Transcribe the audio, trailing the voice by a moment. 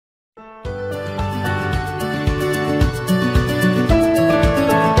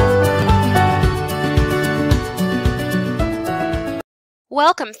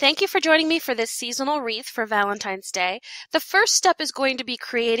Welcome. Thank you for joining me for this seasonal wreath for Valentine's Day. The first step is going to be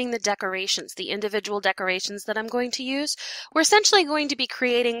creating the decorations, the individual decorations that I'm going to use. We're essentially going to be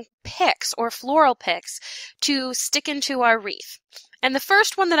creating picks or floral picks to stick into our wreath. And the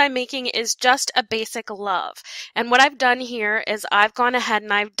first one that I'm making is just a basic love. And what I've done here is I've gone ahead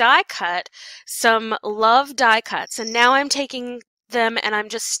and I've die cut some love die cuts. And now I'm taking them and I'm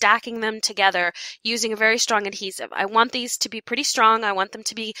just stacking them together using a very strong adhesive. I want these to be pretty strong. I want them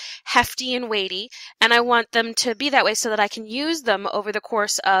to be hefty and weighty, and I want them to be that way so that I can use them over the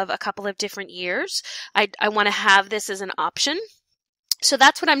course of a couple of different years. I want to have this as an option. So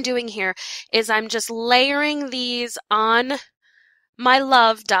that's what I'm doing here, is I'm just layering these on my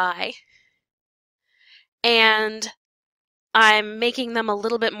love die, and I'm making them a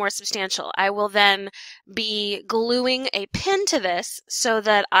little bit more substantial. I will then be gluing a pin to this so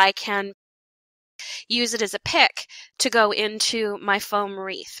that I can use it as a pick to go into my foam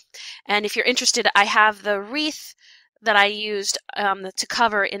wreath. And if you're interested, I have the wreath that I used to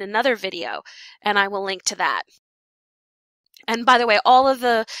cover in another video, and I will link to that. And by the way, all of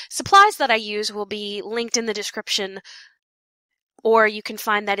the supplies that I use will be linked in the description, or you can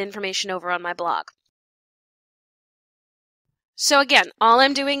find that information over on my blog. So again, all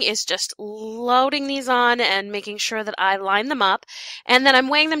I'm doing is just loading these on and making sure that I line them up, and then I'm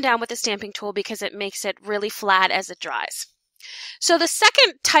weighing them down with the stamping tool because it makes it really flat as it dries. So the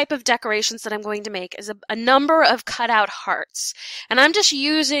second type of decorations that I'm going to make is a number of cutout hearts, and I'm just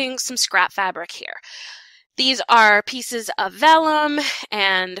using some scrap fabric here. These are pieces of vellum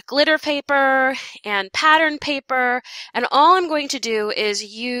and glitter paper and pattern paper, and all I'm going to do is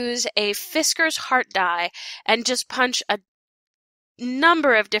use a Fiskars heart die and just punch a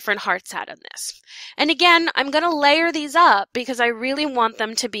number of different hearts out of this. And again, I'm going to layer these up because I really want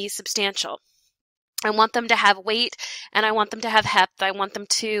them to be substantial. I want them to have weight, and I want them to have heft. I want them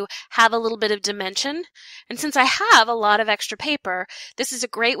to have a little bit of dimension. And since I have a lot of extra paper, this is a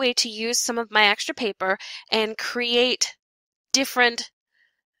great way to use some of my extra paper and create different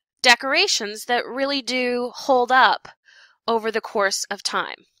decorations that really do hold up over the course of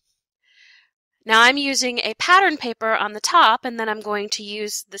time. Now I'm using a pattern paper on the top, and then I'm going to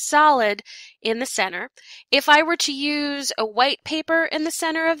use the solid in the center. If I were to use a white paper in the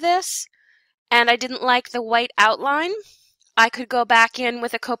center of this, and I didn't like the white outline, I could go back in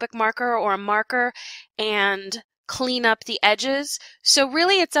with a Copic marker or a marker and clean up the edges. So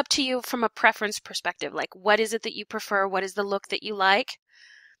really it's up to you from a preference perspective, like what is it that you prefer, what is the look that you like.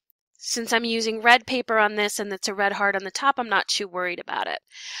 Since I'm using red paper on this and it's a red heart on the top, I'm not too worried about it.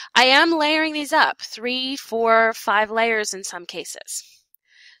 I am layering these up, 3, 4, 5 layers in some cases,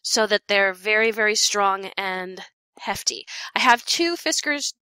 so that they're very, very strong and hefty. I have 2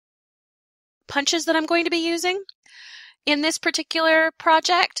 Fiskars punches that I'm going to be using. In this particular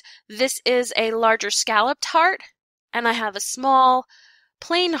project, this is a larger scalloped heart, and I have a small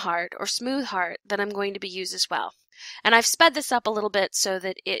plain heart or smooth heart that I'm going to be using as well. And I've sped this up a little bit so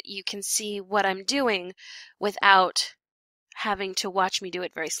that you can see what I'm doing without having to watch me do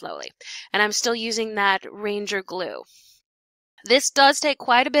it very slowly. And I'm still using that Ranger glue. This does take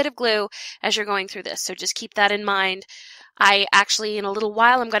quite a bit of glue as you're going through this, so just keep that in mind. I actually, in a little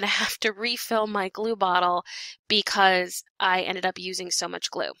while, I'm going to have to refill my glue bottle because I ended up using so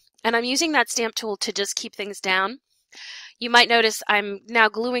much glue. And I'm using that stamp tool to just keep things down. You might notice I'm now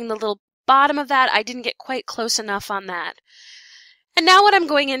gluing the little bottom of that. I didn't get quite close enough on that. And now what I'm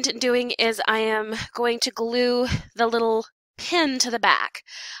going into doing is I am going to glue the little pin to the back.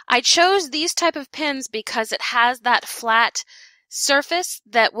 I chose these type of pins because it has that flat surface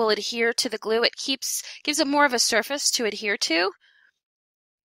that will adhere to the glue. It gives it more of a surface to adhere to.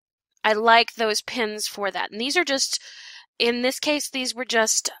 I like those pins for that. And these are just, in this case, these were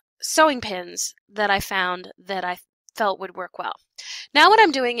just sewing pins that I found that I felt would work well. Now what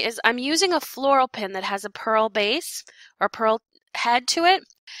I'm doing is I'm using a floral pin that has a pearl base or pearl head to it,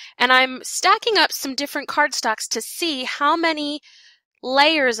 and I'm stacking up some different cardstocks to see how many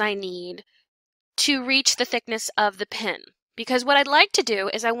layers I need to reach the thickness of the pin. Because what I'd like to do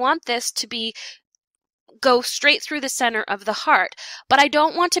is I want this to go straight through the center of the heart, but I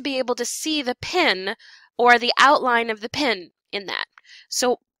don't want to be able to see the pin or the outline of the pin in that.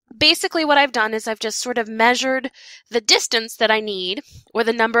 So basically what I've done is I've just sort of measured the distance that I need, or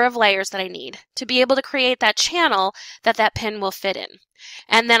the number of layers that I need, to be able to create that channel that that pin will fit in.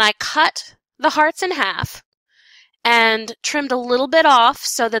 And then I cut the hearts in half and trimmed a little bit off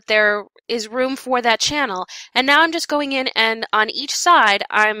so that there is room for that channel. And now I'm just going in, and on each side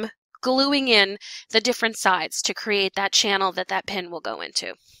I'm gluing in the different sides to create that channel that that pin will go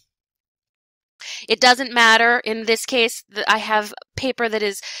into. It doesn't matter. In this case, I have paper that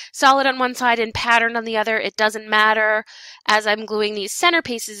is solid on one side and patterned on the other. It doesn't matter. As I'm gluing these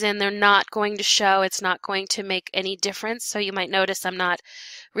centerpieces in, they're not going to show. It's not going to make any difference. So you might notice I'm not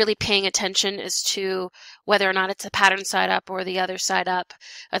really paying attention as to whether or not it's a pattern side up or the other side up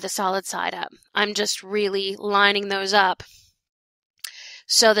or the solid side up. I'm just really lining those up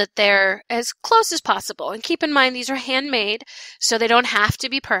so that they're as close as possible. And keep in mind, these are handmade, so they don't have to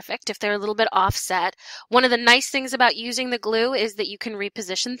be perfect if they're a little bit offset. One of the nice things about using the glue is that you can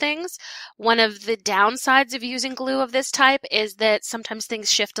reposition things. One of the downsides of using glue of this type is that sometimes things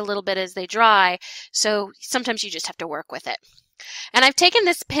shift a little bit as they dry, so sometimes you just have to work with it. And I've taken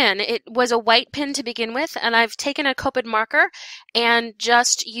this pin, it was a white pin to begin with, and I've taken a Copic marker and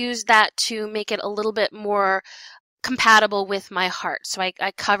just used that to make it a little bit more compatible with my heart. So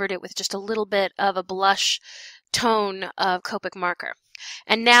I covered it with just a little bit of a blush tone of Copic marker.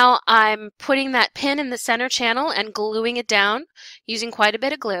 And now I'm putting that pin in the center channel and gluing it down using quite a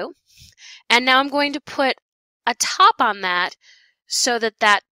bit of glue. And now I'm going to put a top on that so that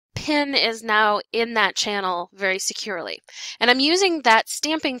that pin is now in that channel very securely. And I'm using that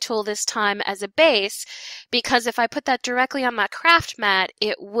stamping tool this time as a base because if I put that directly on my craft mat,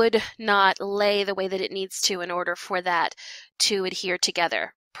 it would not lay the way that it needs to in order for that to adhere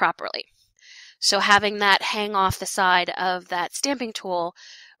together properly. So having that hang off the side of that stamping tool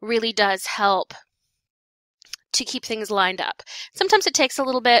really does help to keep things lined up. Sometimes it takes a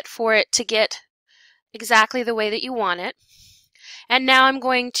little bit for it to get exactly the way that you want it. And now I'm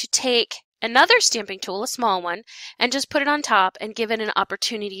going to take another stamping tool, a small one, and just put it on top and give it an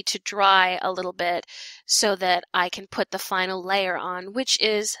opportunity to dry a little bit so that I can put the final layer on, which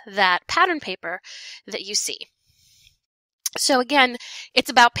is that pattern paper that you see. So again, it's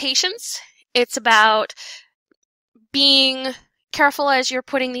about patience. It's about being careful as you're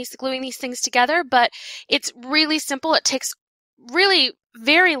gluing these things together, but it's really simple. It takes really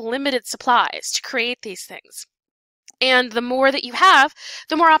very limited supplies to create these things. And the more that you have,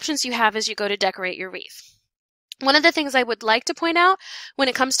 the more options you have as you go to decorate your wreath. One of the things I would like to point out when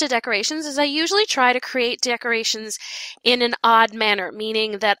it comes to decorations is I usually try to create decorations in an odd manner,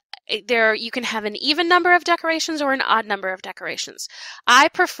 meaning that you can have an even number of decorations or an odd number of decorations. I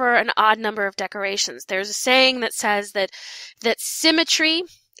prefer an odd number of decorations. There's a saying that says that symmetry,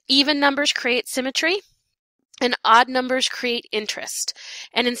 even numbers create symmetry, and odd numbers create interest.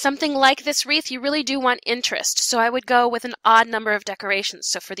 And in something like this wreath, you really do want interest. So I would go with an odd number of decorations.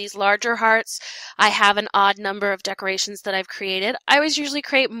 So for these larger hearts, I have an odd number of decorations that I've created. I always usually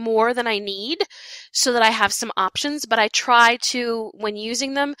create more than I need so that I have some options, but I try to, when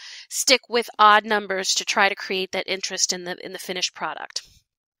using them, stick with odd numbers to try to create that interest in the finished product.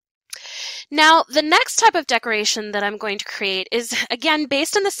 Now, the next type of decoration that I'm going to create is, again,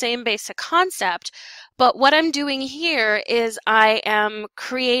 based on the same basic concept, but what I'm doing here is I am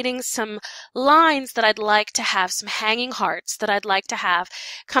creating some lines that I'd like to have, some hanging hearts that I'd like to have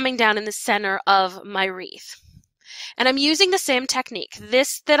coming down in the center of my wreath. And I'm using the same technique.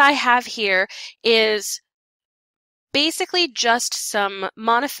 This that I have here is basically just some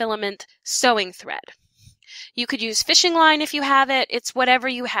monofilament sewing thread. You could use fishing line if you have it. It's whatever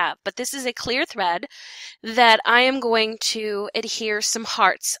you have. But this is a clear thread that I am going to adhere some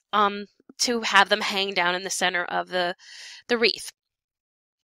hearts to have them hang down in the center of the wreath.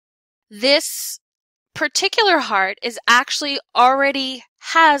 This particular heart is actually already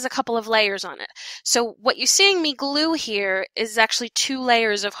has a couple of layers on it. So what you're seeing me glue here is actually 2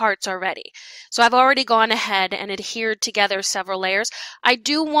 layers of hearts already. So I've already gone ahead and adhered together several layers. I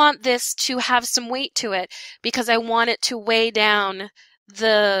do want this to have some weight to it because I want it to weigh down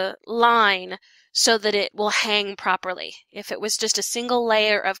the line so that it will hang properly. If it was just a single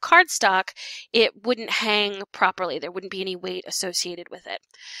layer of cardstock, it wouldn't hang properly. There wouldn't be any weight associated with it.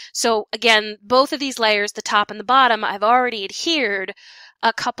 So again, both of these layers, the top and the bottom, I've already adhered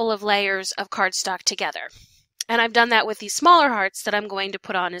a couple of layers of cardstock together. And I've done that with these smaller hearts that I'm going to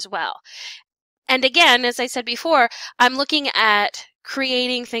put on as well. And again, as I said before, I'm looking at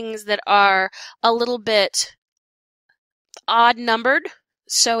creating things that are a little bit odd numbered.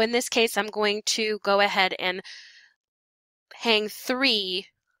 So in this case, I'm going to go ahead and hang 3,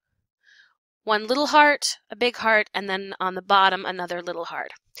 one little heart, a big heart, and then on the bottom, another little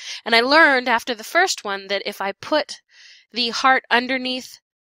heart. And I learned after the first one that if I put the heart underneath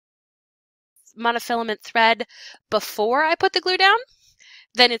monofilament thread before I put the glue down,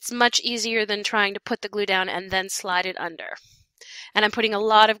 then it's much easier than trying to put the glue down and then slide it under. And I'm putting a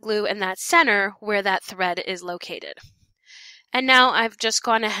lot of glue in that center where that thread is located. And now I've just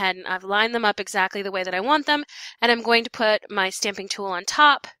gone ahead and I've lined them up exactly the way that I want them, and I'm going to put my stamping tool on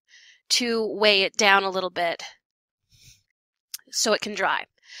top to weigh it down a little bit so it can dry.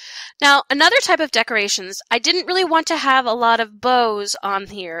 Now, another type of decorations, I didn't really want to have a lot of bows on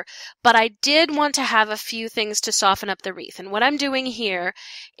here, but I did want to have a few things to soften up the wreath. And what I'm doing here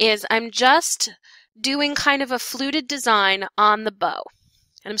is I'm just doing kind of a fluted design on the bow.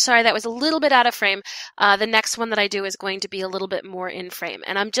 And I'm sorry, that was a little bit out of frame. The next one that I do is going to be a little bit more in frame.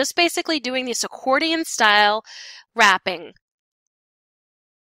 And I'm just basically doing this accordion style wrapping.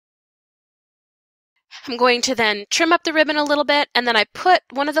 I'm going to then trim up the ribbon a little bit, and then I put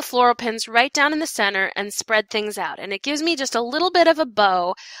one of the floral pins right down in the center and spread things out. And it gives me just a little bit of a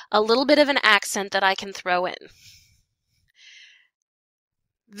bow, a little bit of an accent that I can throw in.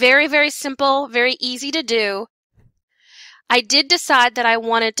 Very, very simple, very easy to do. I did decide that I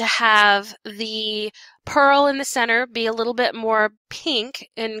wanted to have the pearl in the center be a little bit more pink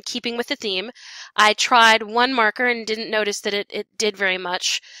in keeping with the theme. I tried one marker and didn't notice that it did very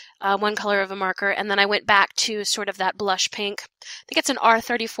much, one color of a marker, and then I went back to sort of that blush pink. I think it's an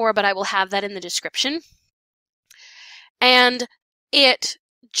R34, but I will have that in the description. And it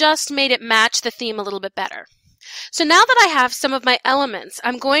just made it match the theme a little bit better. So now that I have some of my elements,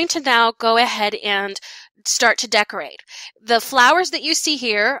 I'm going to now go ahead and start to decorate. The flowers that you see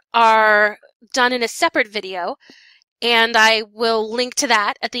here are done in a separate video, and I will link to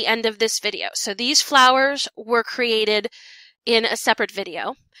that at the end of this video. So these flowers were created in a separate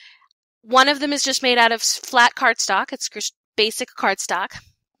video. One of them is just made out of flat cardstock. It's just basic cardstock.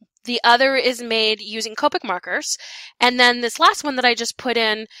 The other is made using Copic markers. And then this last one that I just put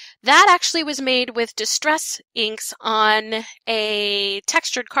in, that actually was made with distress inks on a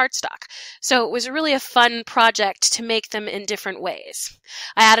textured cardstock. So it was really a fun project to make them in different ways.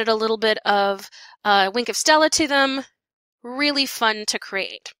 I added a little bit of Wink of Stella to them. Really fun to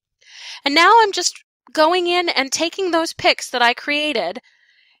create. And now I'm just going in and taking those picks that I created,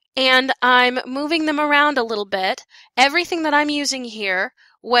 and I'm moving them around a little bit. Everything that I'm using here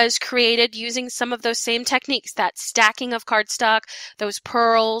was created using some of those same techniques, that stacking of cardstock, those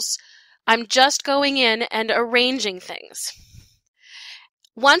pearls. I'm just going in and arranging things.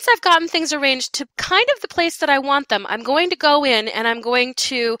 Once I've gotten things arranged to kind of the place that I want them, I'm going to go in and I'm going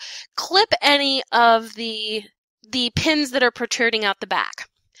to clip any of the pins that are protruding out the back.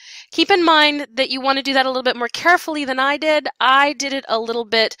 Keep in mind that you want to do that a little bit more carefully than I did. I did it a little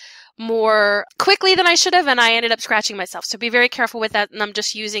bit more quickly than I should have, and I ended up scratching myself. So be very careful with that, and I'm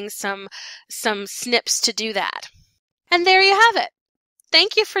just using some snips to do that. And there you have it.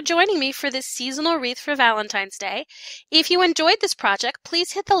 Thank you for joining me for this seasonal wreath for Valentine's Day. If you enjoyed this project,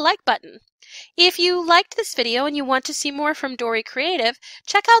 please hit the like button. If you liked this video and you want to see more from Dory Creative,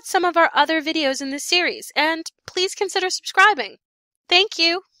 check out some of our other videos in this series, and please consider subscribing. Thank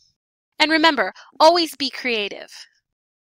you. And remember, always be creative.